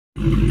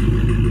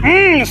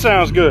It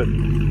sounds good.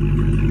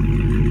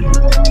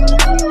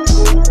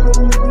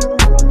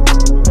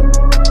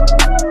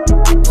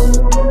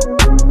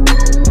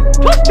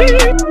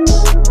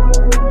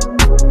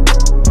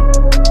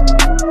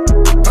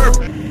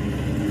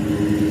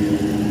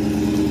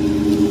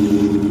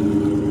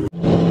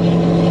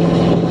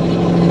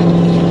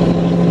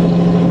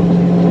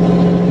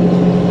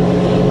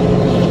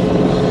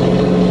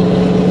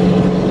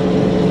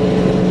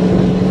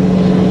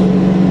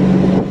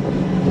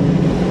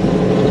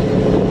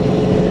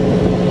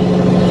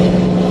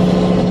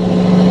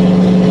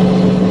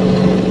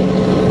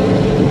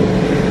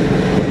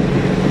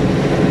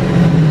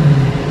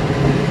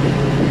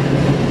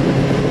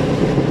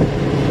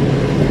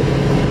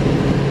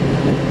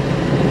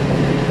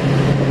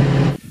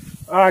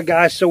 Alright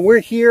guys, so we're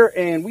here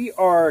and we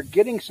are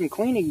getting some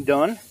cleaning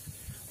done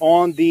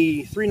on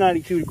the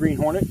 392 Green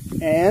Hornet,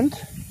 and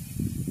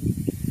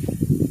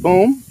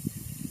boom,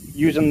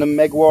 using the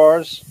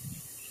Meguiar's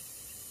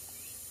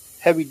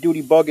heavy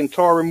duty bug and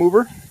tar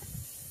remover.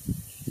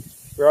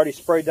 We already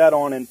sprayed that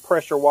on and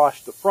pressure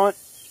washed the front.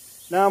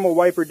 Now I'm gonna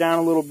wipe her down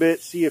a little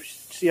bit, see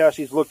how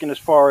she's looking as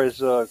far as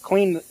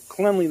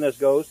cleanliness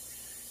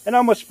goes, and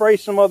I'm gonna spray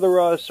some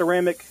other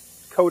ceramic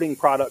coating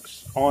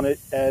products on it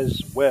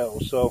as well.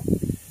 So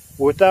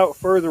without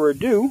further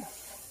ado,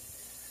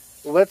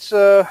 let's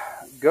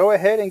go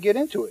ahead and get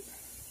into it.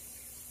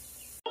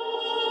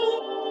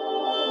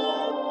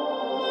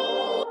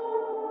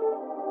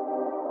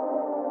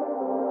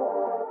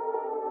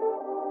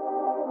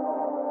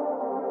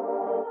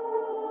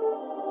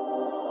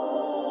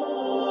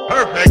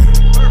 Perfect.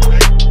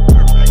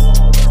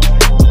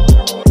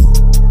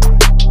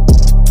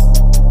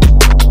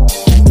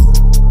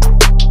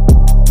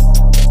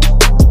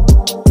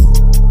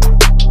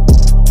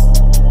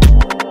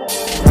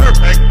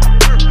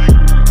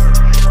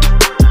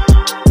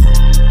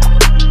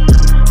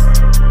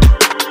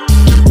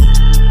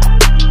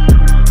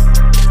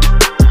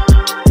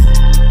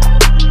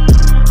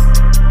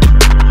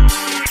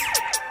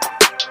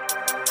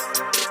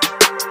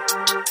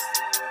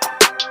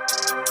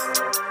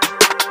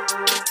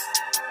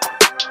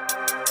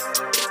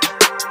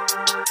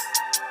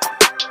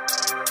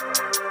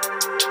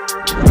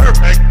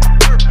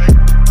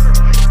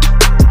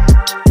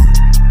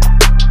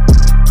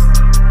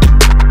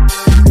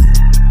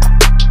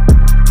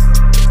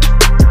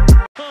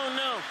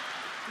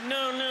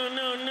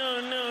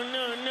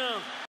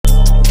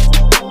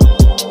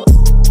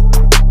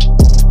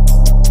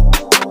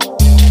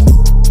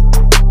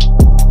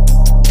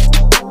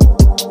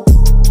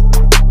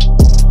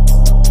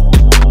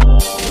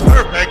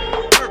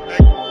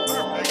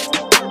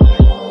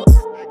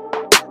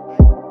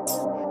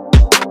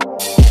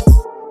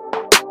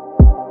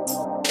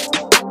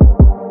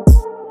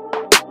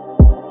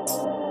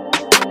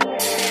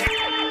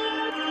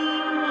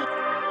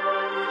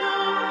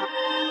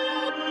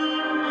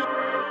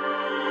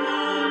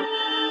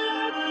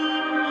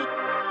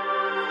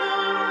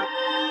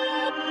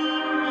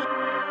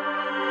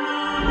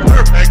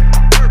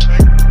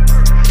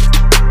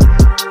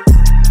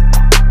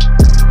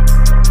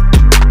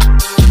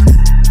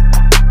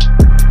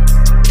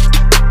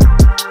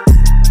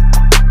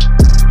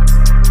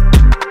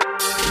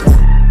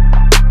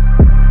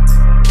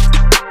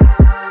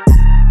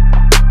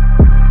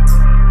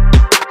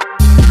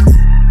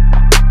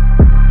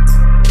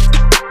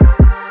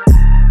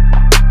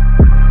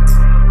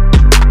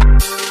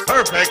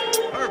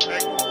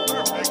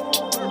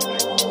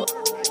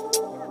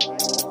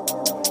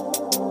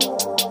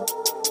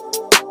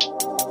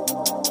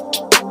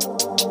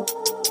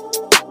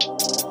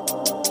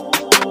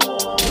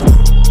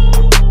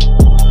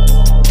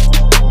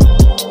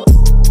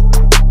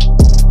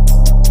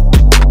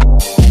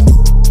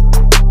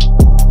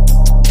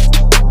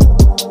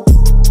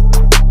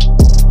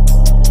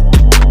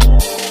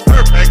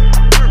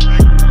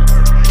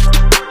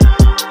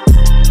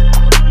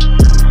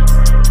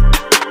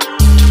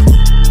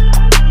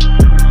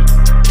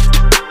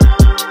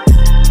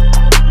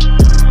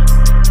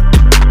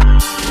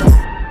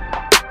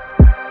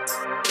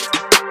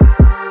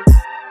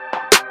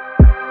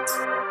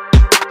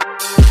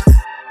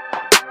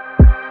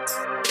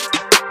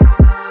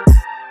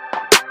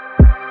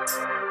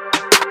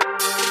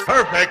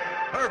 Perfect.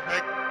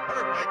 Perfect.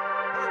 Perfect.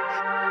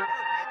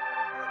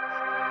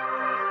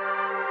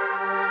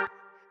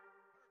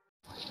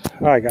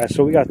 All right, guys.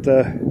 So we got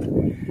the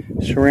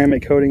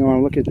ceramic coating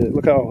on. Look at it.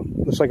 Look how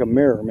it looks like a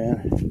mirror,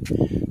 man.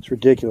 It's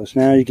ridiculous.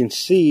 Now you can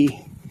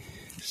see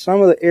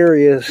some of the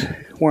areas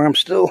where I'm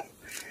still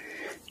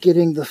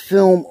getting the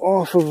film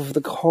off of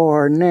the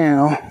car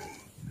now.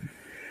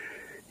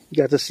 You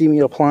got to see me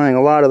applying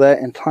a lot of that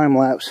in time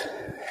lapse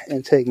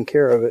and taking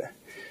care of it.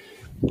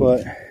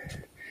 But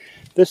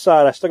this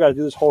side, I still got to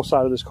do this whole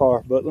side of this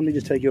car. But let me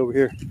just take you over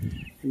here.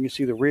 You can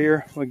see the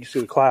rear. You can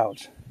see the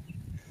clouds.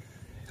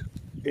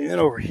 And then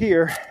over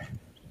here,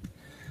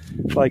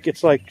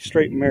 it's like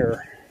straight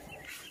mirror.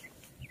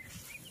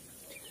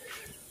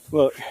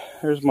 Look,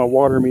 there's my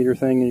water meter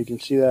thing, and you can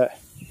see that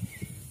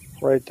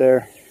right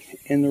there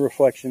in the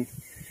reflection.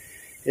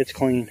 It's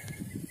clean.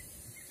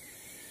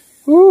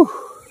 Whew.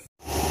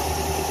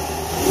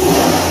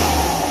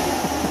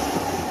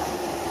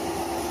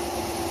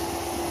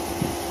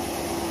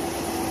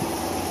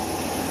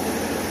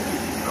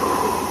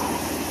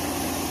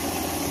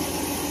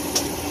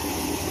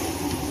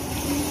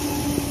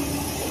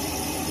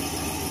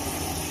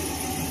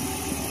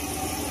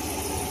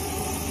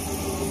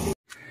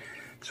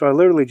 So I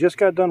literally just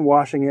got done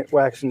washing it,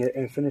 waxing it,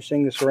 and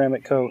finishing the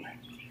ceramic coat.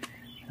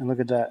 And look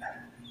at that.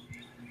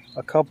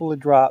 A couple of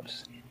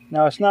drops.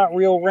 Now it's not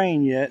real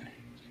rain yet,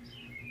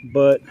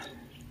 but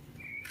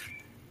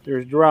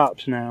there's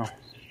drops now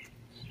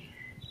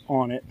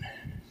on it.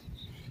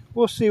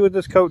 We'll see what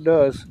this coat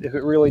does, if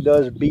it really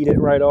does beat it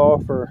right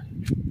off or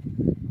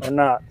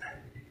not.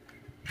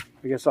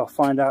 I guess I'll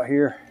find out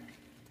here.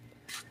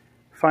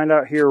 Find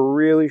out here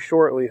really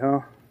shortly,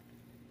 huh?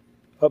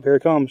 Up here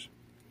it comes.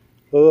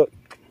 Look.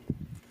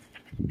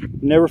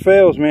 Never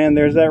fails, man.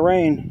 There's that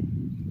rain.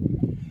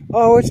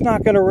 Oh, it's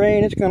not going to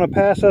rain. It's going to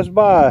pass us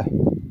by.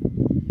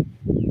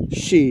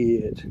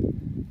 Shit.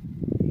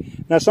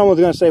 Now someone's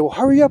going to say, well,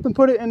 hurry up and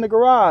put it in the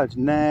garage.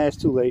 Nah, it's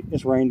too late.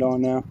 It's rained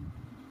on now.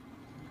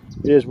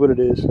 It is what it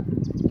is.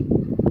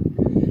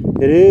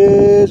 It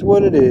is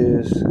what it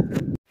is.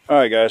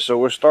 Alright guys, so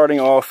we're starting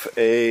off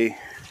a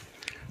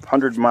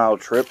 100-mile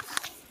trip.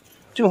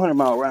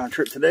 200-mile round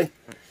trip today.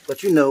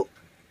 But you know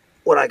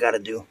what I got to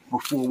do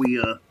before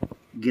we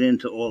get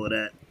into all of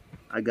that.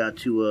 I got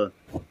to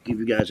give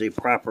you guys a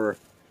proper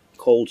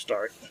cold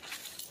start.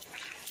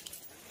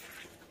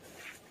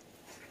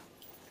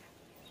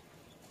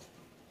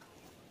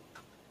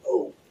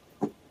 Oh.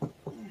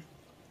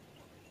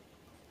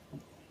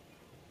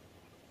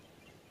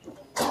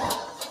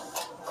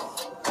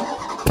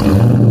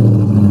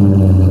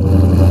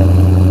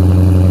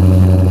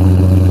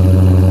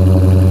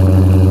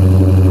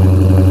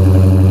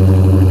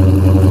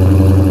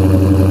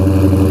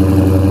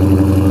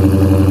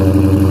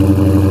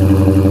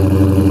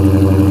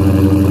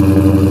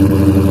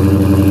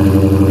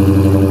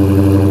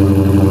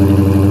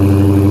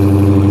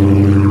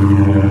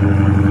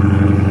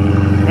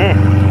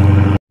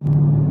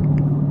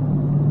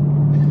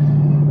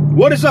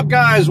 What is up,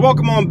 guys?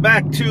 Welcome on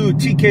back to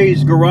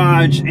TK's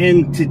Garage,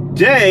 and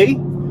today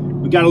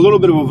we got a little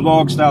bit of a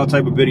vlog style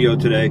type of video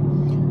today.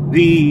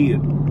 The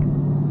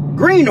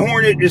Green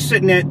Hornet is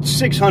sitting at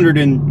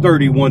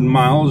 631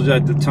 miles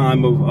at the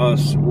time of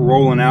us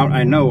rolling out.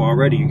 I know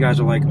already you guys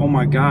are like, oh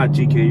my god,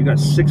 TK, you got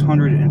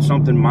 600 and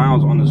something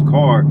miles on this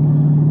car,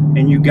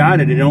 and you got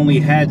it, it only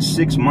had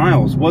 6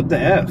 miles. What the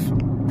F?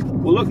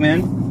 Well, look,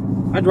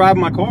 man, I drive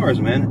my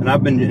cars, man, and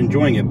I've been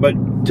enjoying it.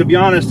 But to be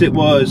honest, it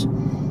was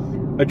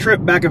a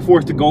trip back and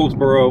forth to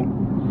Goldsboro,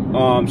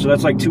 so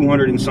that's like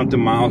 200 and something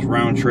miles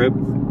round trip,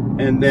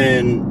 and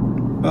then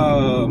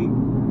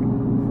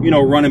you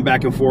know, running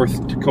back and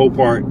forth to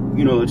Copart,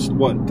 you know, it's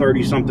what,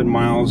 30 something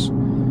miles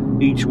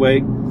each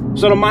way,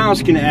 so the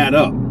miles can add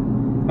up.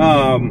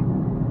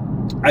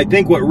 I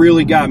think what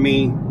really got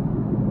me,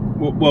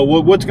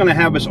 well, what's going to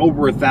have us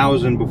over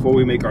 1,000 before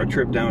we make our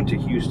trip down to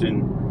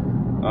Houston,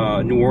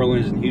 New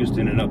Orleans and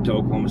Houston and up to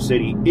Oklahoma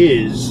City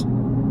is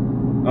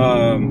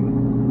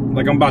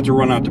like I'm about to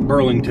run out to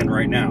Burlington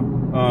right now,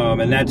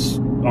 and that's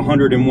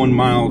 101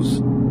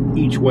 miles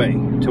each way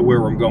to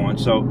where I'm going.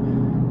 So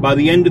by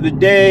the end of the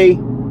day,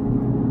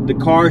 the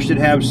car should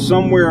have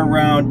somewhere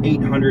around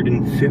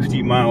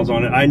 850 miles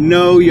on it. I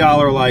know y'all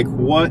are like,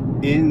 what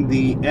in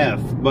the F?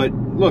 But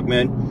look,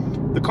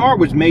 man, the car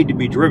was made to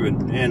be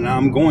driven, and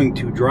I'm going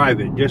to drive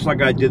it just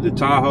like I did the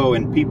Tahoe,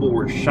 and people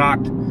were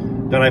shocked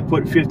that I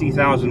put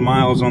 50,000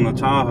 miles on the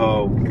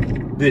Tahoe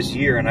this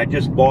year, and I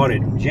just bought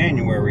it in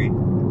January.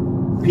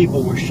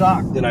 People were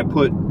shocked that I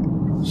put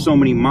so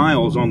many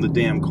miles on the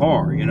damn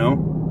car, you know?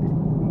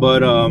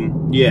 But,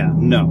 yeah,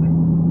 no.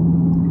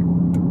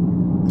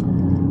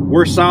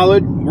 We're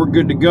solid. We're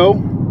good to go.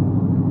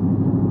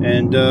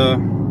 And,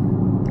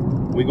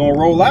 we're gonna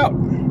roll out.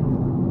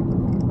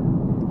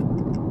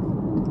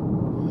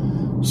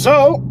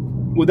 So,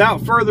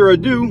 without further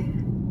ado,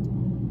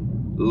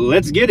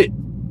 let's get it.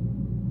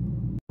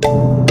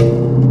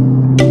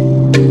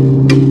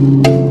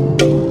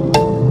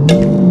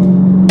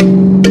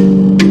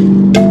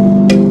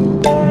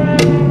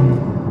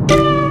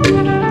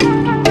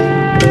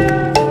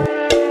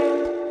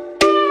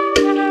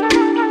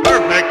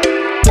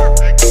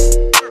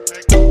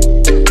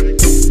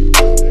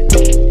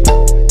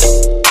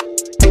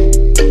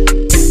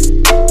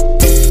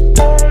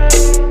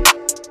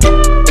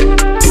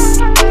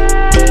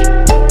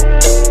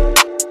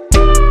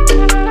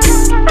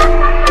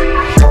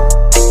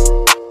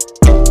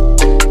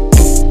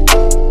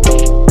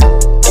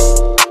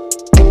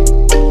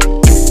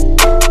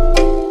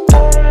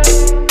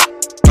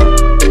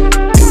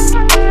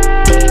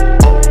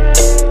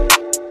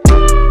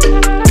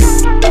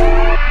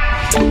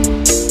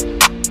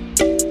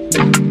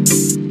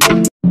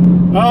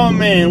 Oh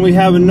man, we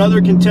have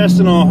another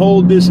contestant on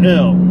Hold This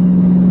L.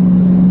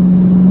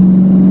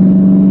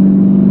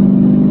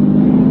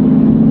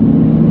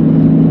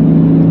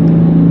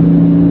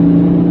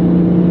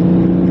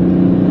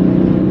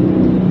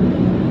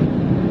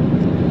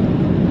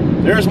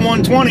 There's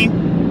 120.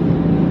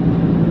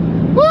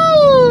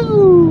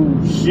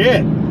 Woo!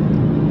 Shit.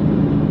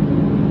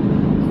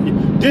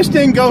 This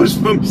thing goes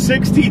from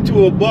 60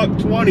 to a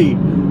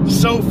 $120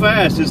 so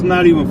fast, it's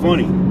not even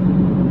funny.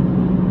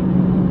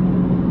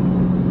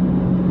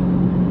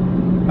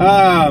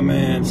 Ah,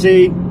 man.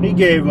 See, he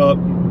gave up.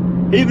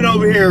 He's been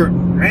over here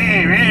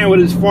with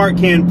his fart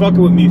can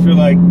fucking with me for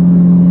like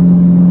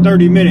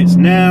 30 minutes.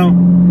 Now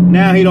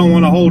he don't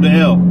want to hold the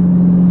L.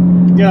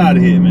 Get out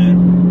of here,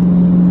 man.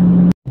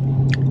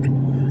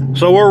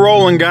 So we're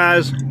rolling,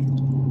 guys.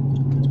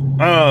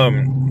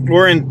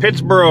 We're in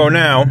Pittsburgh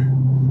now,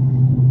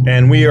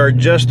 and we are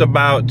just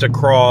about to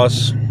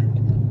cross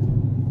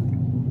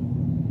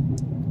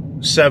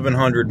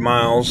 700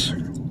 miles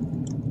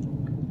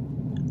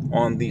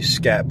on the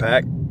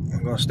ScatPack. We're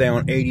going to stay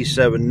on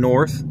 87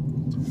 North.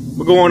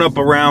 We're going up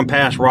around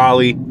past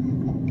Raleigh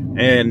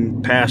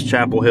and past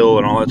Chapel Hill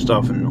and all that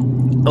stuff,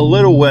 and a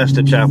little west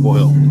of Chapel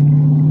Hill.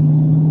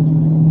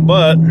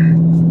 But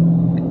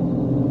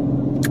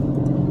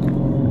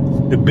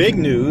the big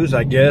news,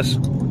 I guess,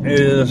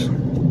 is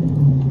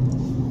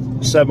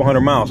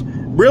 700 miles.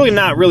 Really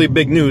not really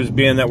big news,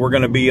 being that we're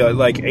going to be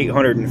like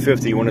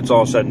 850 when it's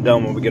all said and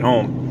done when we get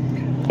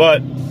home.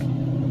 But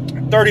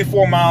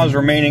 34 miles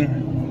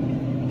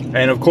remaining.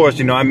 And of course,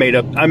 you know, I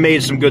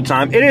made some good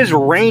time. It is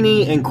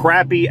rainy and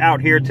crappy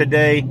out here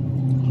today.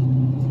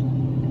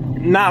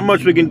 Not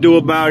much we can do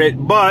about it,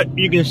 but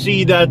you can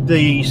see that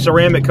the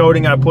ceramic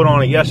coating I put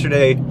on it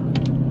yesterday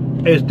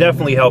is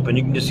definitely helping.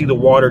 You can just see the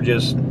water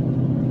just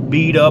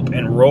bead up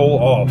and roll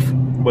off,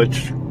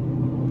 which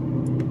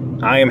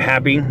I am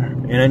happy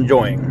and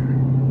enjoying.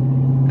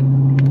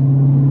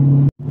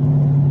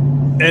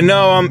 And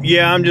no,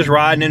 I'm just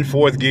riding in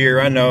 4th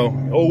gear, I know.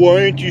 Oh,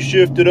 why ain't you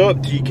shifted up,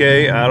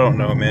 TK? I don't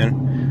know,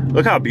 man.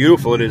 Look how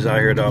beautiful it is out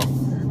here, though,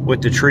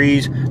 with the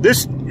trees.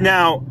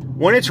 Now,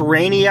 when it's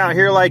rainy out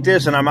here like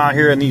this, and I'm out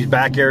here in these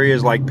back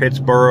areas like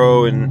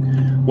Pittsburgh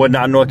and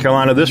whatnot, North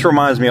Carolina, this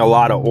reminds me a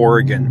lot of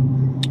Oregon.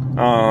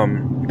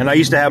 And I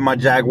used to have my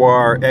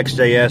Jaguar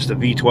XJS, the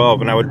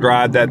V12, and I would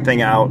drive that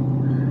thing out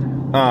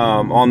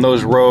on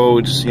those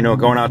roads, you know,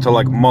 going out to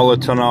like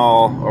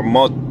Multnomah or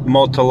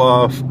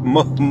Multnomah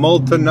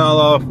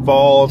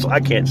Falls. I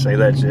can't say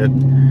that shit.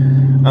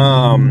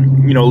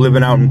 You know,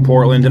 living out in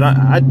Portland, and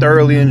I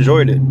thoroughly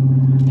enjoyed it.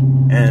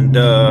 And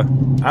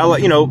I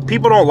like, you know,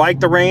 people don't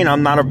like the rain.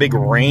 I'm not a big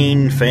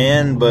rain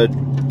fan, but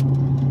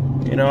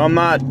you know, I'm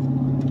not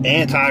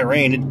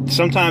anti-rain.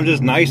 Sometimes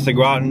it's nice to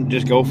go out and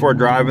just go for a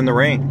drive in the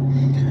rain.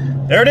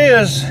 There it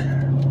is,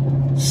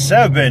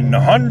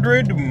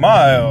 700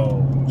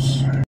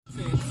 miles.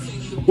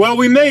 Well,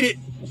 we made it.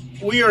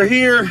 We are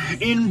here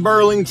in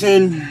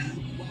Burlington.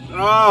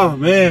 Oh,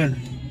 man.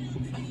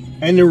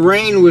 And the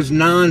rain was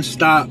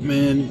non-stop,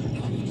 man.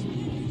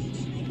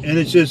 And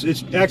it's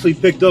actually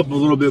picked up a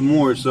little bit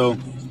more, so.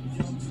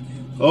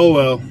 Oh,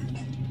 well.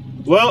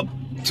 Well,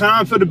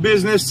 time for the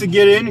business to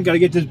get in. Got to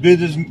get this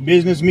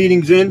business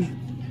meetings in.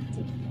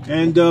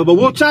 And, but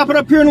we'll chop it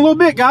up here in a little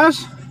bit,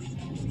 guys.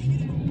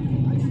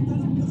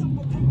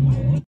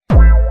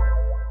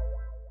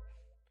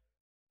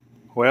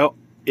 Well,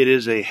 it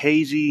is a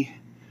hazy,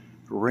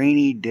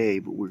 rainy day,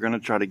 but we're going to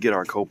try to get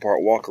our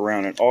Copart walk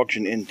around and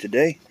auction in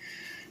today.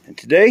 And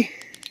today,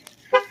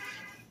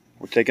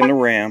 we're taking the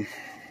Ram.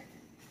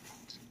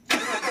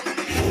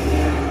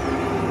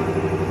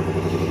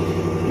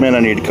 Man, I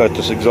need to cut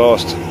this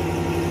exhaust.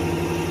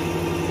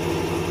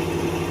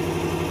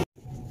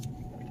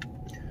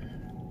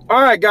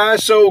 All right,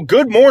 guys, so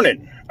good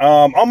morning.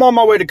 I'm on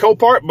my way to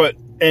Copart,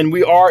 and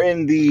we are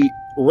in the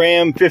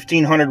Ram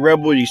 1500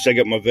 Rebel. You see, I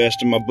got my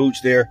vest and my boots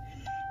there.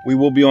 We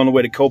will be on the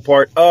way to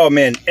Copart. Oh,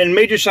 man. And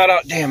major shout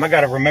out. Damn, I got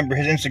to remember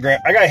his Instagram.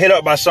 I got hit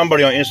up by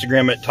somebody on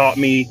Instagram that taught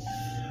me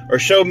or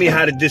showed me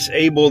how to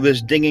disable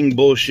this dinging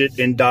bullshit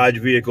in Dodge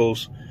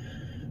vehicles.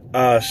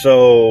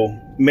 So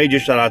major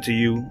shout out to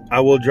you.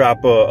 I will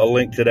drop a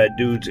link to that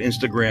dude's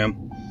Instagram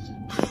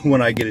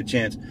when I get a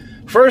chance.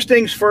 First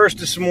things first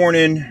this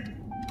morning.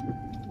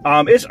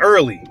 It's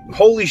early.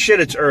 Holy shit,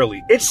 it's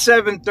early. It's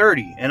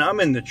 7:30 and I'm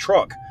in the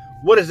truck.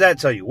 What does that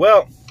tell you?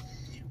 Well,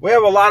 we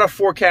have a lot of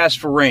forecasts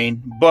for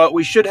rain, but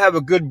we should have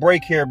a good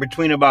break here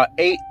between about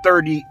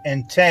 8:30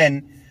 and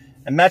 10.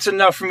 And that's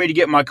enough for me to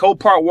get my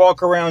Copart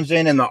walkarounds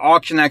in, and the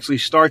auction actually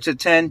starts at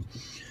 10.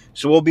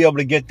 So we'll be able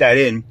to get that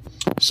in.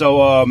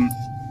 So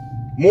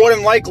more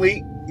than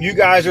likely, you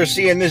guys are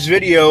seeing this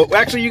video.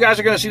 Actually, you guys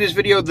are going to see this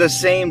video the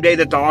same day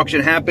that the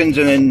auction happens,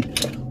 and then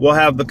we'll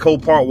have the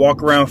Copart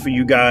walkaround for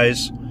you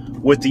guys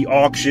with the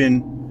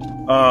auction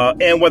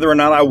and whether or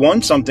not I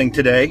won something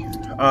today,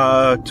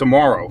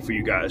 tomorrow for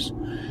you guys.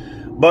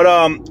 But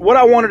what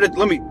I wanted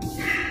to,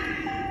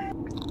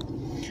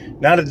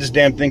 now that this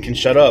damn thing can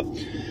shut up,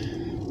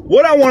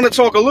 what I want to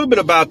talk a little bit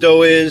about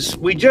though is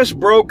we just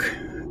got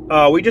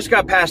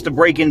past the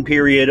break-in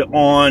period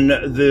on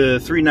the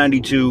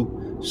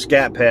 392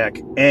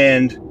 ScatPack,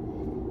 and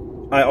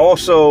I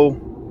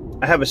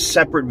have a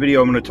separate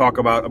video I'm going to talk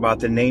about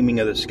the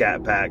naming of the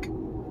ScatPack.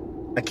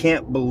 I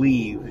can't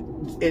believe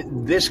it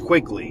this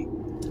quickly.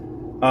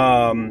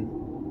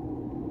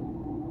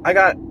 I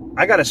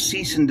got a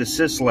cease and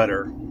desist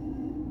letter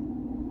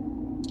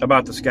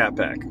about the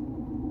ScatPack.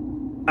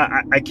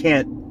 I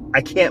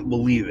can't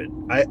believe it.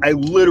 I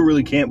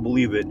literally can't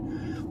believe it.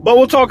 But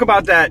we'll talk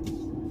about that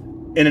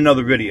in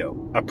another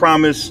video. I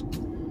promise.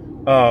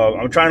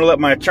 I'm trying to let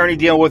my attorney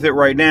deal with it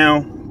right now,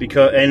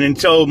 and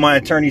until my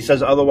attorney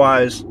says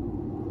otherwise, the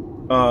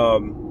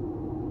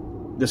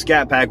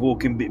ScatPack will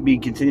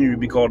continue to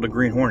be called the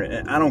Green Hornet,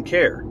 and I don't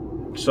care.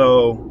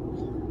 So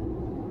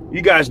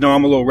you guys know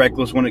I'm a little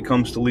reckless when it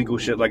comes to legal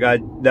shit. Like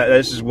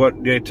this is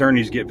what the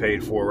attorneys get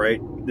paid for,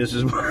 right? This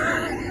is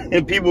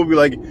and people will be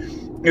like,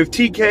 if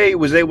TK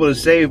was able to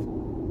save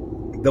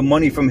the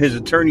money from his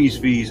attorney's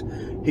fees,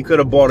 he could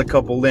have bought a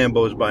couple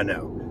Lambos by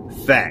now.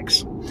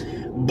 Facts.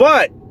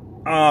 But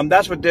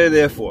that's what they're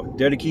there for.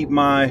 They're to keep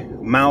my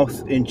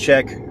mouth in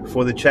check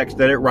for the checks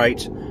that it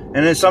writes. And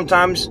then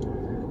sometimes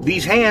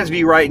these hands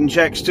be writing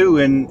checks too,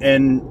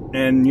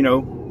 and you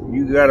know,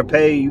 you gotta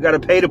pay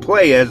to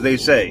play, as they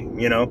say,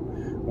 you know,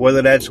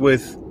 whether that's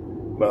with,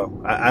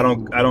 well, I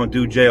don't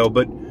do jail,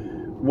 but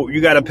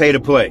you gotta pay to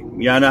play.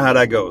 Yeah, I know how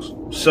that goes.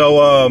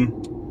 So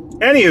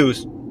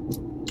anywho's,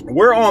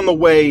 we're on the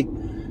way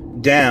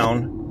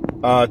down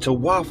to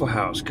Waffle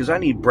House because I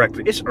need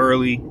breakfast. It's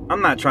early.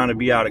 I'm not trying to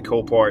be out at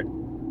Copart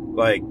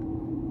like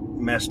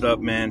messed up,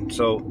 man.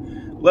 So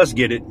let's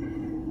get it.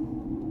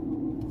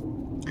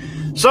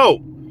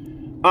 So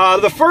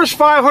the first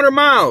 500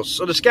 miles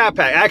of the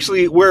ScatPack.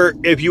 Actually,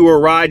 if you were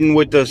riding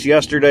with us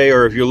yesterday,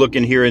 or if you're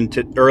looking here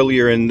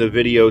earlier in the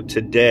video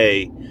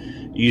today,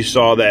 you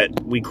saw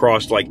that we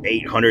crossed like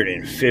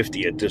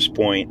 850 at this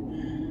point.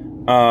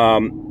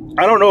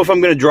 I don't know if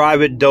I'm going to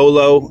drive it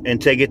dolo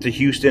and take it to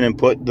Houston and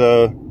put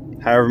the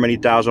however many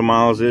thousand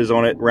miles is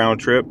on it round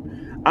trip.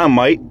 I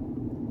might,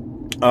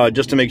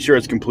 just to make sure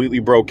it's completely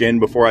broke in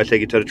before I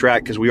take it to the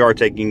track, because we are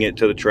taking it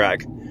to the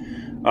track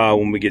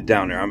when we get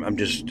down there.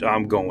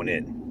 I'm going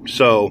in.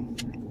 So,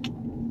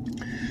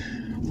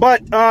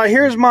 but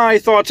here's my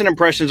thoughts and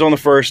impressions on the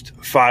first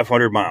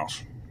 500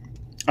 miles.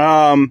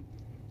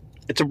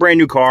 It's a brand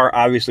new car.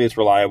 Obviously, it's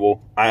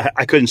reliable.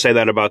 I couldn't say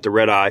that about the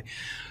Redeye.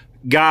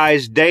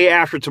 Guys, day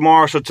after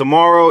tomorrow, so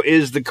tomorrow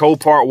is the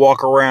Copart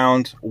walk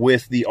around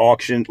with the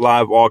auction,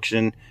 live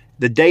auction.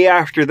 The day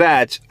after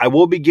that, I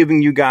will be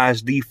giving you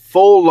guys the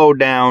full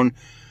lowdown,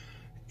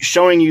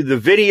 showing you the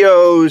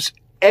videos,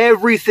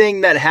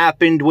 everything that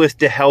happened with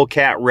the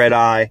Hellcat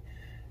Redeye,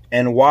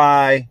 and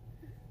why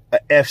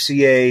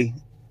FCA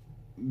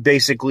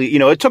basically, you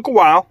know, it took a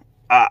while.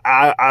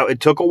 It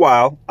took a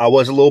while. I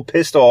was a little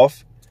pissed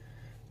off,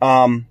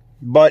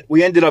 but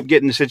we ended up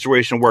getting the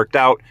situation worked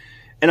out.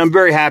 And I'm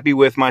very happy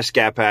with my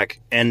ScatPack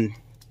and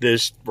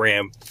this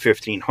Ram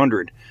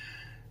 1500.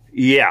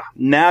 Yeah,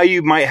 now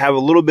you might have a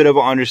little bit of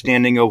an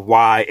understanding of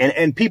why.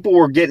 And people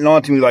were getting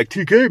on to me like,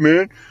 TK,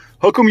 man,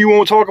 how come you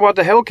won't talk about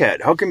the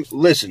Hellcat? How come?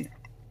 Listen,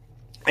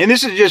 and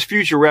this is just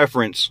future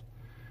reference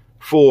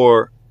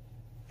for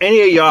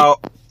any of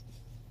y'all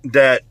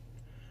that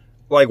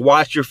like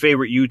watch your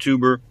favorite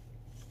YouTuber.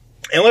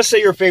 And let's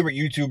say your favorite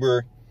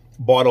YouTuber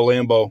bought a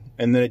Lambo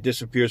and then it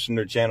disappears from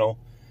their channel,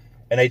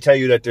 and they tell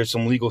you that there's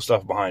some legal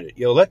stuff behind it.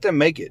 Yo, let them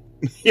make it.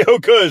 Yo,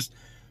 because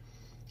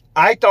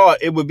I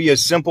thought it would be a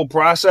simple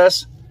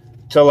process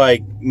to,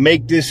 like,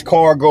 make this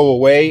car go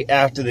away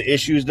after the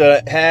issues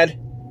that it had.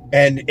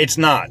 And it's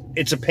not.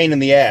 It's a pain in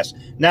the ass.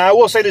 Now, I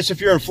will say this. If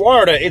you're in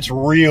Florida, it's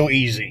real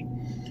easy.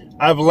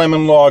 I've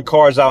lemon lawed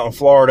cars out in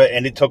Florida,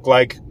 and it took,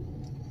 like,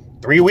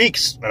 3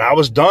 weeks. And I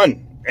was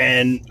done.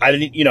 And I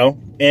didn't, you know,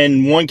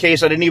 in one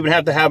case, I didn't even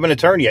have to have an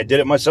attorney. I did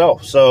it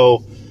myself.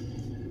 So,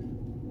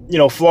 you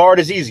know,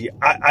 Florida's easy.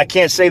 I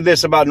can't say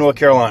this about North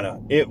Carolina.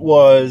 It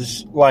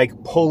was like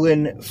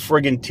pulling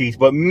friggin' teeth.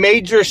 But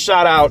major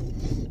shout out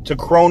to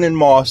Cronin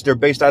Moss. They're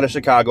based out of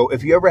Chicago.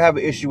 If you ever have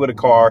an issue with a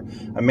car,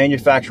 a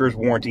manufacturer's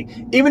warranty,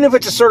 even if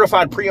it's a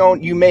certified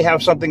pre-owned, you may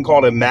have something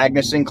called a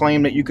Magnuson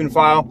claim that you can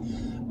file.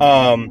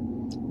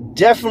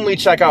 Definitely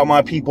check out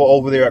my people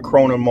over there at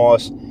Cronin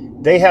Moss.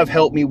 They have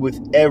helped me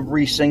with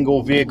every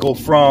single vehicle,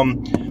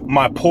 from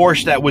my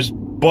Porsche that was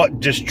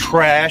just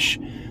trash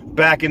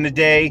back in the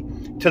day,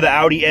 to the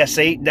Audi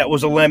S8 that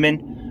was a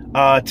lemon,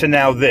 to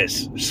now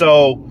this.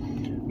 So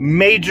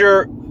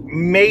major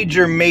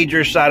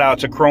shout out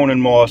to Cronin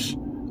Moss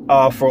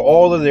for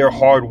all of their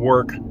hard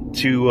work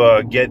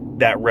to get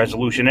that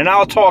resolution. And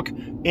I'll talk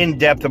in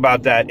depth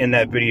about that in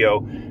that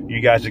video you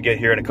guys will get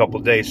here in a couple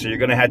of days. So you're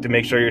going to have to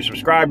make sure you're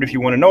subscribed if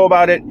you want to know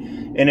about it,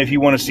 and if you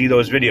want to see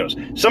those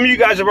videos. Some of you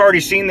guys have already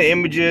seen the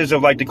images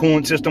of like the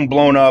coolant system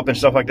blown up and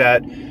stuff like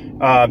that.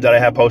 That I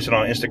have posted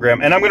on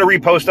Instagram. And I'm going to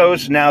repost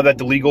those now that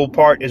the legal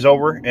part is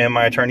over and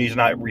my attorney's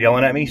not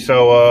yelling at me.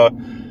 So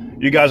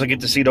you guys will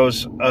get to see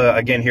those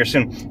again here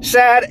soon.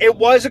 Sad, it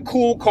was a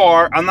cool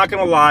car. I'm not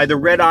going to lie. The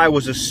Redeye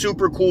was a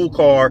super cool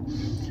car.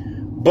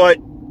 But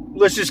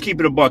let's just keep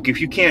it a buck. If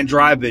you can't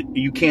drive it,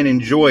 you can't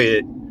enjoy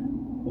it,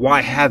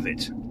 why have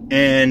it?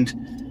 And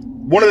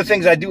one of the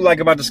things I do like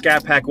about the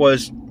ScatPack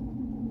was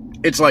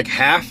it's like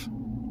half.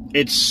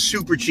 It's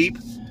super cheap.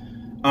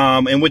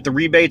 And with the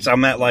rebates,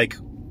 I'm at like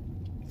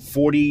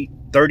 40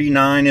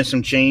 39 and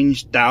some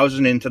change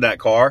thousand into that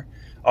car,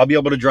 I'll be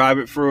able to drive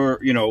it for,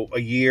 you know, a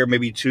year,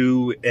 maybe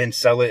 2, and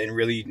sell it and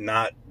really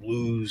not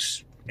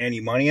lose any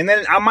money. And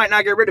then I might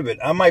not get rid of it.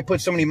 I might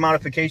put so many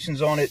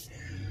modifications on it.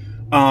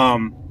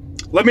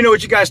 Let me know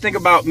what you guys think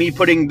about me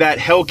putting that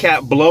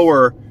Hellcat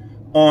blower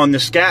on the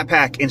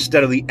ScatPack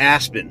instead of the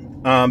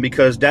Aspen,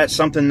 because that's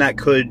something that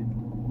could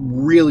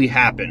really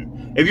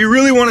happen. If you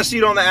really want to see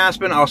it on the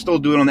Aspen, I'll still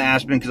do it on the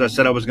Aspen because I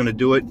said I was going to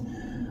do it.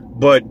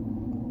 But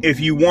if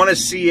you want to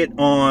see it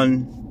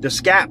on the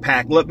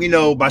ScatPack, let me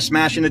know by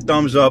smashing the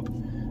thumbs up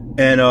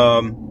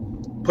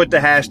and put the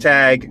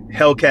hashtag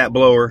Hellcat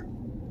blower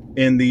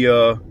in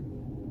the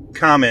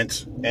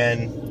comments,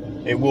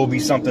 and it will be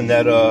something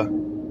that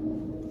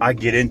I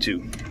get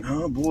into.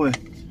 Oh boy,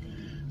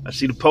 I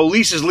see the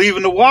police is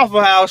leaving the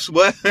Waffle House.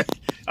 Well,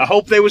 I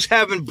hope they was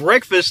having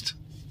breakfast.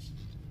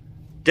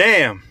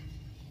 Damn.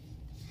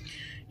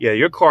 Yeah,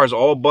 your car's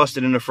all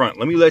busted in the front.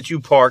 Let me let you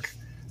park.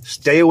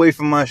 Stay away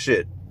from my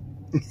shit.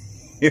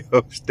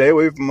 Yo, stay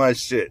away from my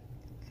shit.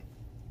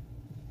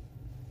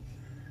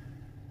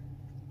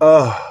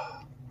 All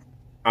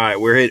right,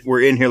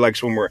 we're in here like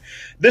swimwear.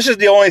 This is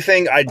the only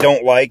thing I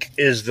don't like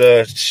is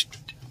the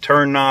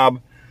turn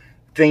knob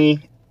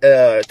thingy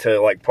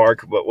to like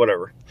park, but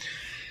whatever.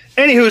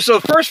 Anywho, so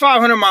the first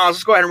 500 miles,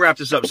 let's go ahead and wrap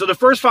this up. So the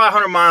first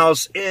 500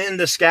 miles in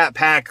the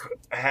ScatPack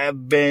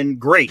have been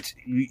great.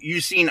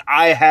 You've seen,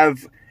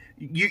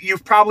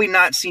 you've probably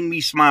not seen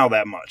me smile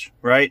that much,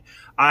 right?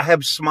 I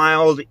have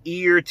smiled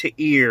ear to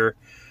ear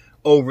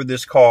over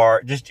this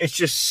car. It's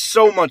just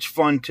so much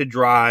fun to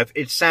drive.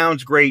 It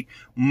sounds great.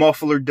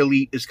 Muffler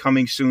delete is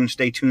coming soon.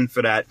 Stay tuned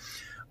for that.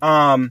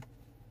 I'm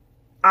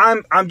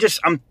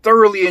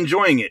thoroughly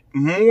enjoying it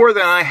more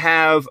than I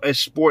have a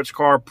sports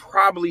car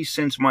probably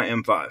since my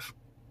M5.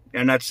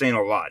 And that's saying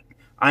a lot.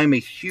 I'm a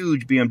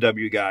huge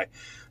BMW guy.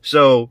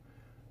 So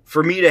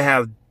for me to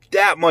have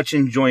that much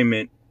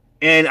enjoyment,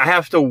 and I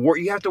have to work,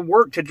 you have to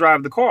work to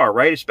drive the car,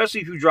 right?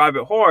 Especially if you drive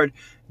it hard.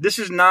 This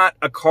is not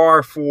a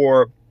car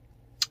for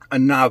a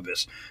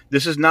novice.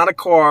 This is not a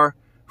car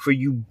for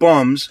you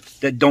bums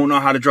that don't know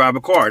how to drive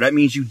a car. That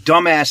means you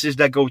dumbasses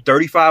that go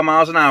 35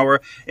 miles an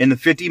hour in the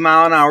 50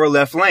 mile an hour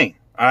left lane.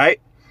 All right.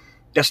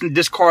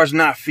 This car is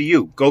not for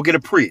you. Go get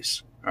a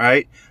Prius. All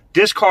right.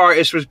 This car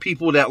is for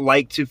people that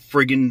like to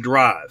friggin'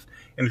 drive.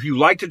 And if you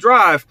like to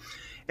drive,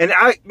 and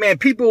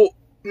people,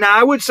 now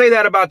I would say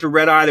that about the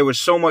Redeye. There was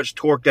so much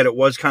torque that it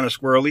was kind of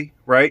squirrely,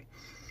 right?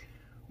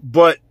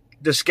 But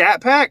the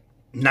ScatPack,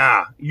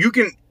 nah, you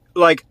can,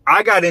 like,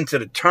 I got into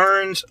the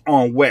turns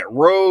on wet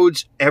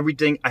roads,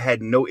 everything. I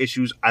had no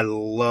issues. I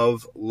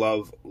love,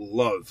 love,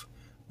 love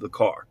the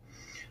car.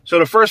 So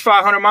the first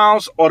 500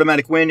 miles,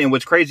 automatic win. And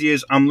what's crazy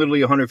is I'm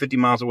literally 150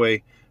 miles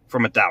away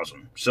from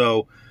 1,000.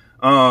 So,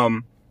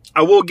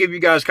 I will give you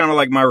guys kind of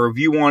like my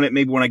review on it,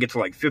 maybe when I get to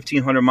like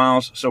 1,500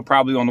 miles. So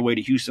probably on the way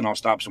to Houston, I'll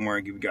stop somewhere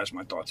and give you guys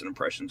my thoughts and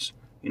impressions,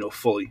 you know,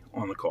 fully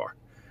on the car.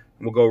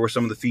 And we'll go over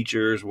some of the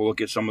features. We'll look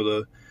at some of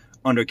the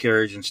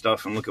undercarriage and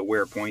stuff and look at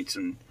wear points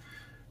and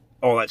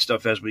all that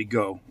stuff as we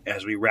go,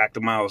 as we rack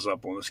the miles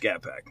up on the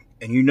ScatPack.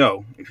 And you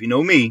know, if you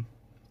know me,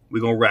 we're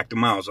going to rack the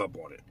miles up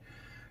on it.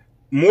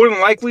 More than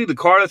likely, the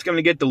car that's going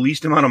to get the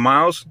least amount of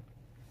miles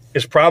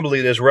is probably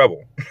this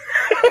Rebel.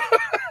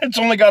 It's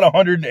only got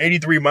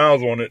 183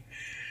 miles on it.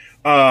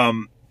 I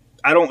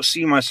don't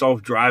see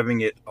myself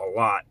driving it a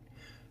lot.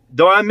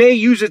 Though I may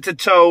use it to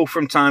tow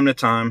from time to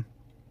time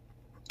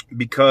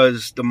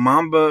because the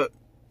Mamba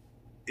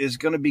is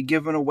going to be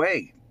given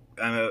away.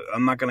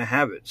 I'm not going to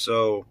have it.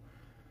 So,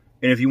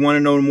 and if you want to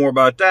know more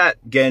about that,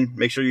 again,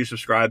 make sure you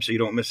subscribe so you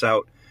don't miss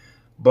out.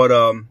 But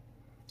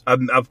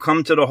I've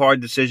come to the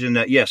hard decision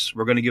that, yes,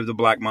 we're going to give the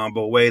Black Mamba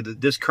away.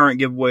 This current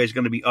giveaway is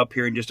going to be up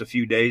here in just a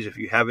few days. If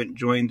you haven't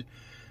joined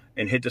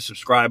and hit the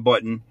subscribe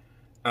button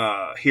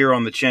here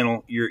on the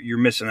channel, you're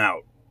missing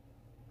out.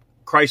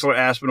 Chrysler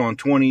Aspen on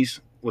 20s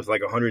with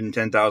like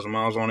 110,000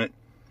 miles on it.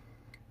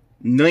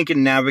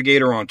 Lincoln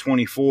Navigator on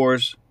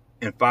 24s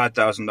and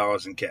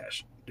 $5,000 in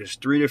cash. There's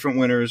 3 different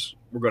winners.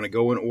 We're going to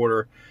go in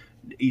order.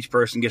 Each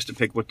person gets to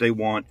pick what they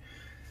want.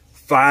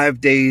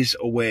 5 days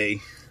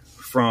away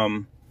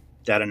from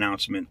that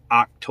announcement,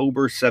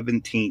 October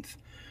 17th.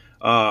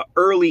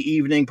 Early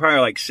evening, probably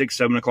like 6,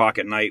 7 o'clock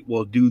at night,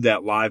 we'll do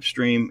that live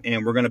stream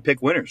and we're going to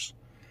pick winners.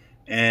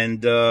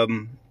 And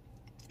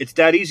it's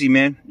that easy,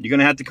 man. You're going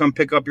to have to come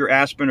pick up your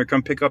Aspen or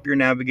come pick up your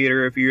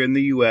Navigator if you're in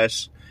the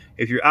U.S.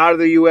 If you're out of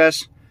the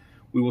U.S.,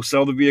 we will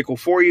sell the vehicle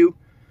for you.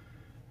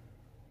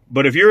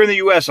 But if you're in the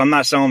U.S., I'm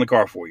not selling the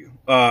car for you.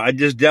 I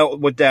just dealt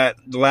with that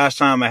the last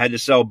time I had to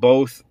sell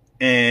both.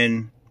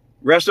 And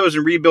restos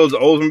and rebuilds, the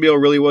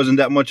Oldsmobile really wasn't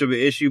that much of an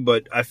issue,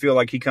 but I feel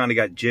like he kind of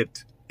got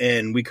gypped.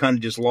 And we kind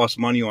of just lost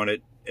money on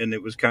it. And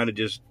it was kind of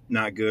just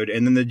not good.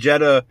 And then the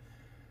Jetta,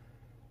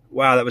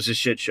 wow, that was a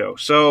shit show.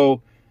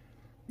 So,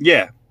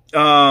 yeah.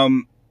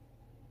 You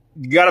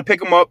got to pick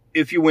them up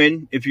if you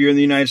win, if you're in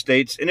the United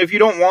States. And if you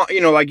don't want,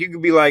 you know, like you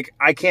could be like,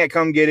 I can't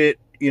come get it,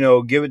 you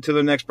know, give it to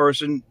the next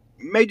person.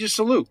 Major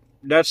salute.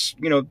 That's,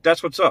 you know,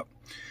 that's what's up.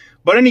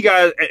 But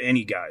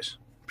anyways,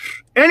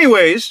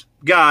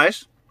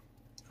 guys,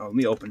 Oh, let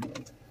me open.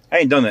 I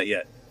ain't done that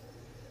yet.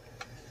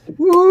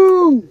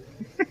 Woo!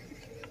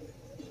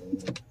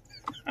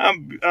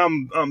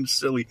 I'm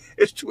silly.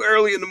 It's too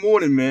early in the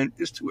morning, man.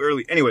 It's too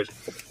early. Anyways,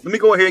 let me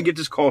go ahead and get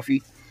this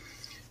coffee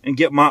and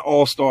get my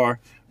all-star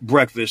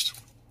breakfast.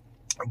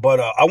 But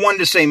I wanted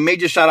to say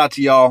major shout out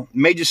to y'all.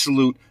 Major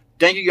salute.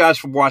 Thank you guys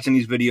for watching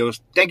these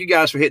videos. Thank you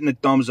guys for hitting the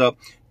thumbs up.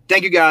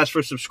 Thank you guys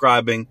for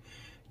subscribing.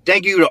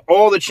 Thank you to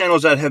all the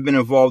channels that have been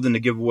involved in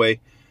the giveaway.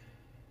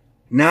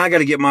 Now I got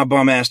to get my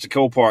bum ass to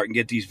Copart and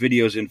get these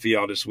videos in for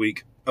y'all this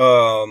week.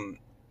 And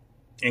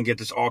get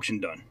this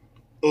auction done.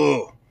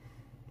 Ugh.